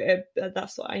 So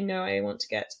that's what I know. I want to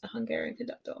get a Hungarian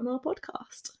conductor on our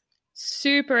podcast.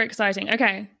 Super exciting.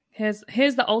 Okay.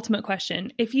 Here's the ultimate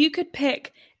question. If you could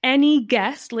pick any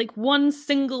guest, like one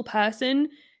single person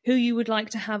who you would like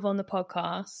to have on the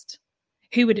podcast,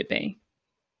 who would it be?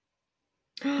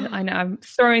 I know I'm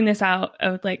throwing this out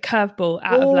of like curveball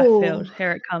out of left field.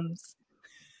 Here it comes.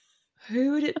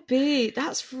 Who would it be?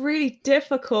 That's really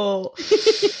difficult.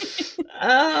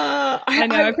 I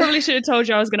know. I probably should have told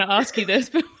you I was going to ask you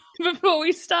this before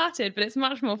we started, but it's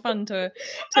much more fun to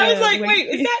I was like, wait,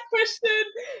 is that question?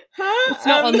 Huh? It's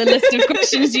not on the list of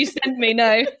questions you sent me,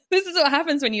 no. This is what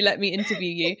happens when you let me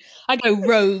interview you. I go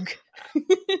rogue.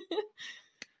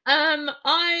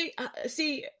 I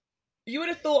see. You would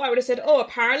have thought I would have said, a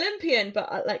Paralympian,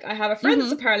 but like I have a friend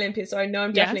that's a Paralympian, so I know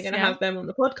I'm definitely going to have them on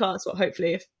the podcast. Well,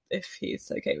 hopefully, if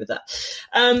he's okay with that.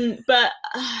 But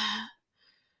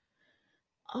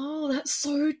that's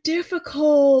so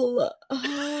difficult.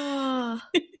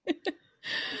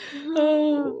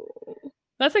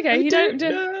 That's okay. You don't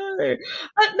know.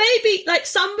 Maybe like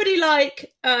somebody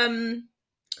like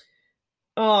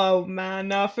oh man,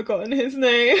 now I've forgotten his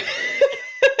name.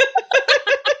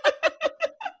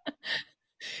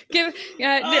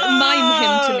 Mime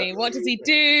him to me. What does he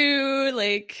do?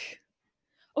 Like,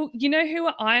 you know who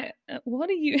what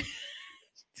are you?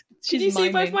 Can you see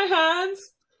both my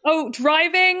hands?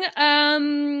 Driving.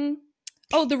 The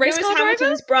race car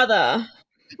Hamilton's brother.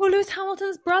 Oh, Lewis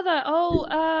Hamilton's brother.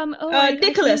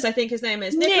 Nicholas, I think his name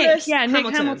is Nick. Nicholas. Yeah, Hamilton.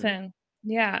 Nick Hamilton.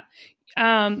 Yeah.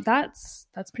 That's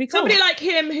pretty cool. Somebody like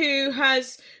him who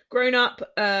has grown up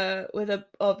with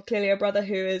clearly a brother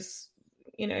who is,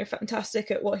 you know, fantastic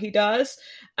at what he does,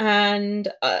 and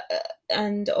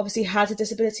obviously has a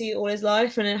disability all his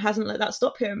life, and it hasn't let that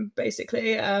stop him.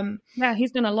 Basically, yeah,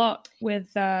 he's done a lot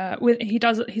he's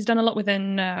done a lot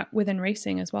within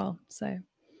racing as well. So,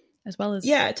 as well as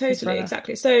totally,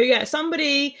 exactly. So yeah,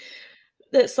 somebody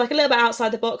that's like a little bit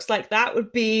outside the box like that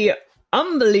would be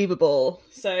unbelievable.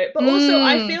 So, but also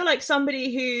I feel like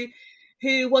somebody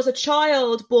who was a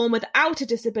child born without a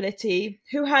disability,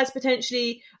 who has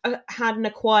potentially had an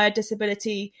acquired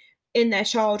disability in their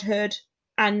childhood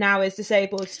and now is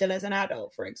disabled still as an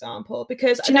adult, for example,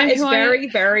 because that is very,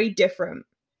 very different.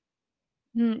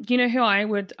 You know who I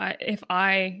would want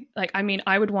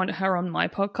her on my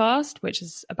podcast, which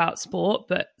is about sport,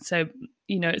 but so,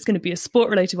 you know, it's going to be a sport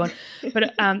related one,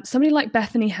 but somebody like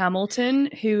Bethany Hamilton,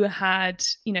 who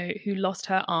lost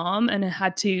her arm and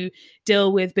had to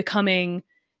deal with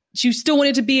she still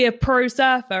wanted to be a pro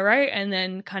surfer, right? And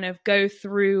then kind of go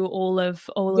through all of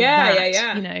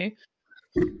that, you know,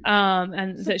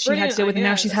 and that she had to deal with. And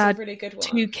now she's had really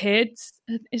 2 kids.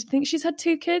 I think she's had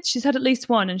 2 kids. She's had at least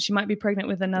 1, and she might be pregnant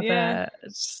with another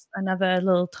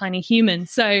little tiny human.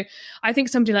 So I think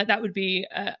somebody like that would be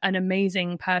an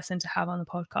amazing person to have on the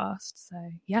podcast. So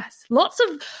yes, lots of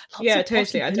totally. I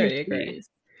totally agree.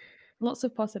 Lots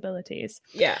of possibilities.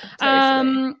 Yeah.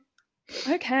 Totally.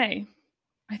 Okay.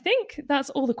 I think that's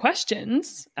all the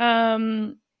questions. Let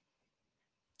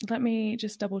me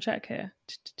just double check here.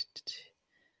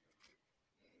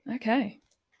 Okay.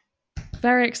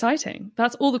 Very exciting.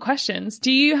 That's all the questions.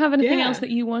 Do you have anything else that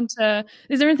you want to...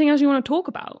 Is there anything else you want to talk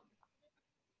about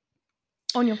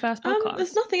on your first podcast?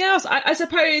 There's nothing else. I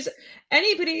suppose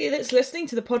anybody that's listening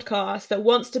to the podcast that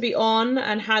wants to be on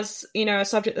and has, you know, a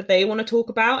subject that they want to talk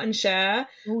about and share,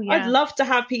 I'd love to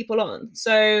have people on.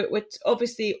 So we're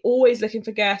obviously always looking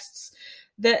for guests.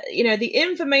 That, you know, the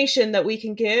information that we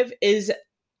can give is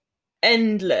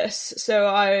endless. So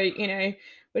I, you know,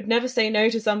 would never say no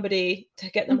to somebody to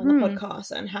get them on the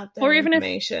podcast and have their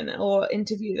information or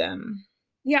interview them.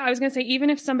 Yeah, I was going to say, even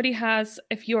if somebody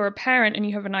if you're a parent and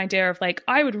you have an idea of like,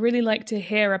 I would really like to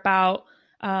hear about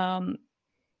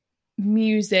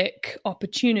music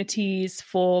opportunities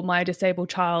for my disabled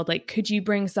child, like, could you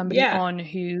bring somebody on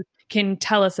who can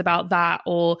tell us about that,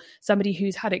 or somebody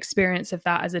who's had experience of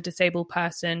that as a disabled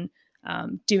person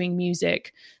doing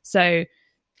music? So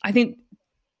I think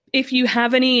if you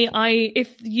have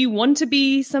if you want to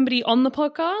be somebody on the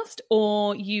podcast,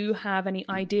 or you have any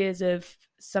ideas of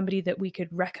somebody that we could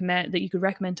recommend, that you could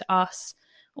recommend to us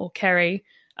or Kerry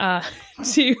to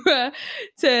get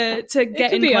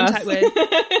in contact with,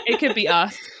 it could be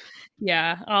us.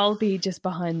 Yeah, I'll be just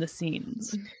behind the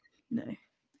scenes,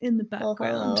 in the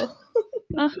background.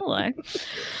 Hello.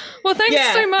 Well,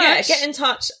 thanks so much. Yeah, get in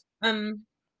touch.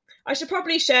 I should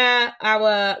probably share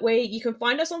our way. You can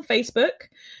find us on Facebook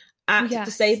at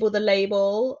Disable the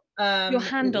Label, your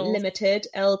handle Limited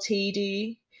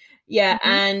Ltd.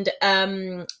 And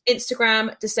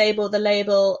Instagram, Disable the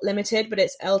Label Limited, but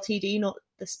it's Ltd, not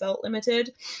the spelt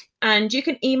limited. And you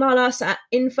can email us at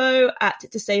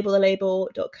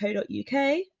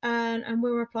info@disablethelabel.co.uk, and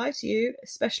we'll reply to you,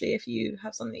 especially if you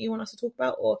have something that you want us to talk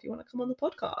about, or if you want to come on the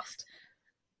podcast.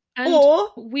 And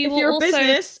or if you're a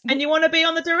business and you want to be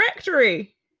on the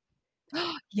directory.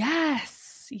 Yes.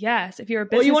 If you're a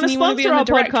business, or you want to sponsor our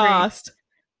podcast,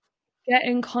 get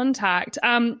in contact.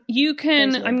 You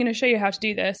can. I'm going to show you how to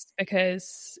do this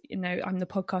because, you know, I'm the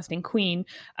podcasting queen.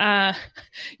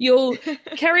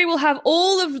 Kerry will have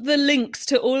all of the links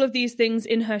to all of these things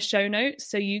in her show notes,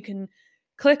 so you can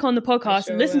click on the podcast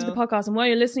and listen to the podcast. And while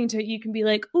you're listening to it, you can be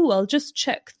like, "Oh, I'll just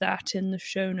check that in the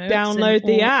show notes." Download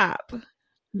the app.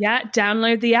 Yeah,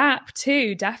 download the app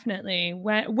too. Definitely.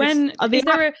 When the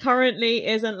app currently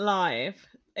isn't live.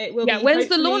 It will be. When's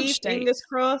the launch date? Fingers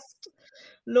crossed.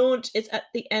 Launch is at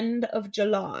the end of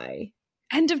July.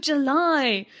 End of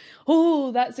July.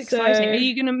 Oh, that's exciting. Are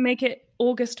you going to make it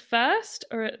August 1st,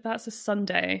 or that's a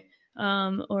Sunday?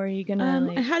 Or are you going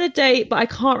to... I had a date, but I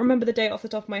can't remember the date off the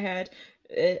top of my head.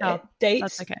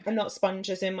 Dates are not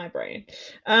sponges in my brain.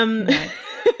 No.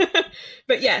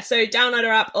 But yeah, so download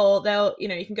our app, or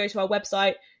you can go to our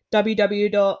website,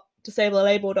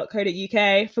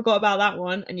 www.disablethelabel.co.uk. Forgot about that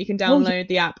one, and you can download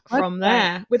the app from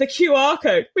there with a QR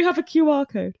code. We have a QR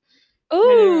code.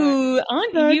 Oh,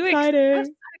 aren't you excited? That's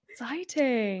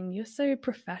exciting. You're so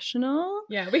professional.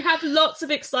 Yeah, we have lots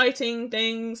of exciting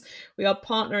things. We are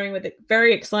partnering with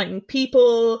very exciting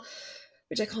people.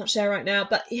 which I can't share right now,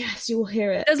 but yes, you will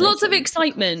hear it. There's lots of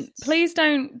excitement. Please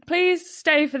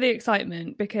stay for the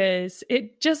excitement, because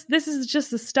this is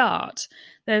just the start.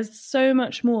 There's so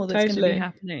much more that's going to be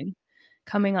happening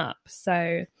coming up.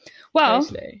 So, well,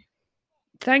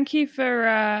 thank you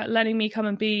for letting me come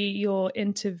and be your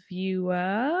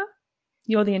interviewer.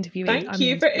 You're the interviewee. Thank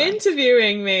you for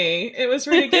interviewing me. It was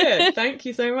really good. Thank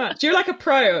you so much. You're like a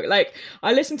pro. Like,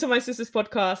 I listen to my sister's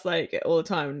podcast like all the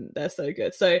time, and they're so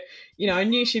good. So, you know, I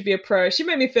knew she'd be a pro. She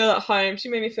made me feel at home. She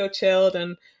made me feel chilled,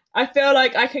 and I feel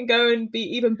like I can go and be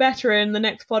even better in the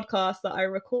next podcast that I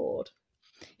record.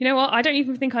 You know what? I don't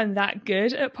even think I'm that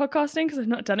good at podcasting because I've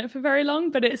not done it for very long,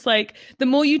 but it's like the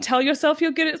more you tell yourself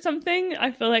you're good at something,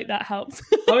 I feel like that helps.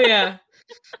 Oh yeah.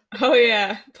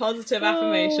 Positive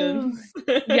affirmations.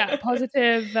 Yeah,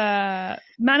 positive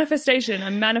manifestation.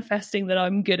 I'm manifesting that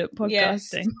I'm good at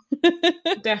podcasting.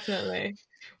 Yes, definitely.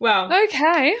 Well,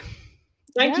 okay.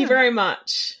 Thank you very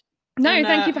much. No, and,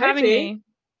 thank you for having me.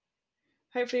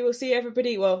 Hopefully we'll see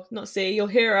everybody. Well, not see, you'll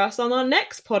hear us on our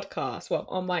next podcast. Well,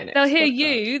 on my next They'll hear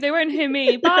podcast. You. They won't hear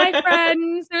me. Bye,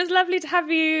 friends. It was lovely to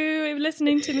have you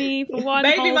listening to me for one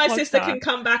Maybe my podcast. sister can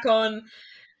come back on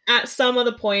at some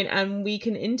other point and we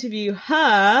can interview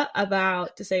her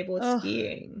about disabled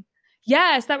skiing.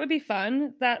 Yes, that would be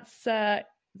fun. That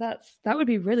would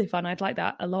be really fun. I'd like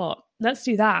that a lot. Let's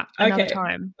do that another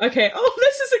time. Okay. Oh,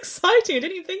 this is exciting. I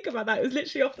didn't even think about that. It was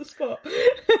literally off the spot.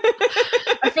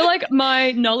 I feel like my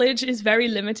knowledge is very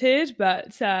limited,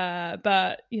 but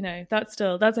you know, that's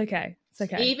okay. It's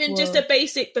okay. Even just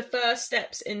the first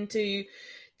steps into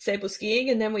disabled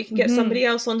skiing, and then we can get somebody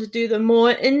else on to do the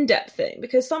more in-depth thing,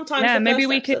 because sometimes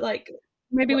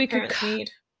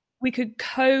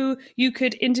you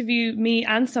could interview me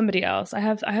and somebody else. I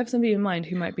have somebody in mind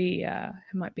who might be a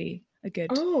good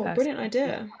person. Brilliant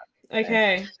idea.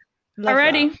 Okay.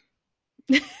 Alrighty.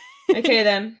 Okay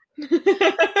then.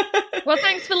 Well,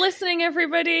 thanks for listening,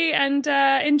 everybody, and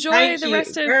enjoy the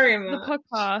rest of the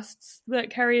podcasts that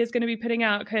Kerry is going to be putting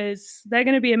out, because they're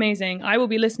going to be amazing. I will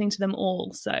be listening to them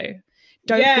all, so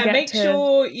don't forget make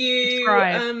sure you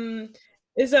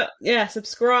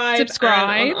subscribe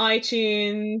on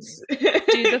iTunes.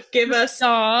 Give us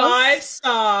stars. 5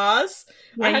 stars.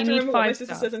 Yeah, I have to remember what my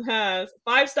sister stars. says in hers.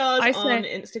 5 stars on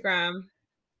Instagram.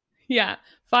 Yeah,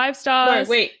 5 stars.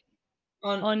 No, wait.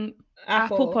 On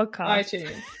Apple Podcasts.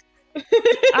 iTunes.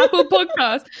 Apple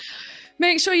Podcasts.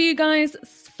 Make sure you guys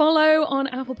follow on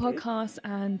Apple Podcasts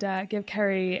and give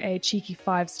Kerry a cheeky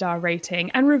 5-star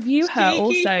rating, and review her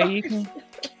also. You can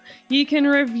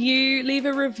leave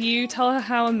a review, tell her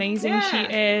how amazing she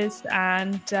is,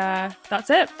 and that's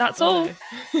it. That's all.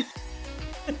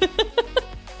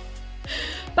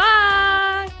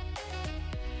 Bye.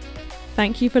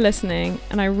 Thank you for listening,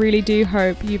 and I really do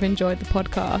hope you've enjoyed the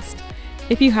podcast.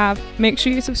 If you have, make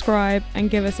sure you subscribe and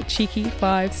give us a cheeky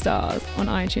 5 stars on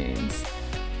iTunes.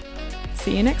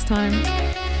 See you next time.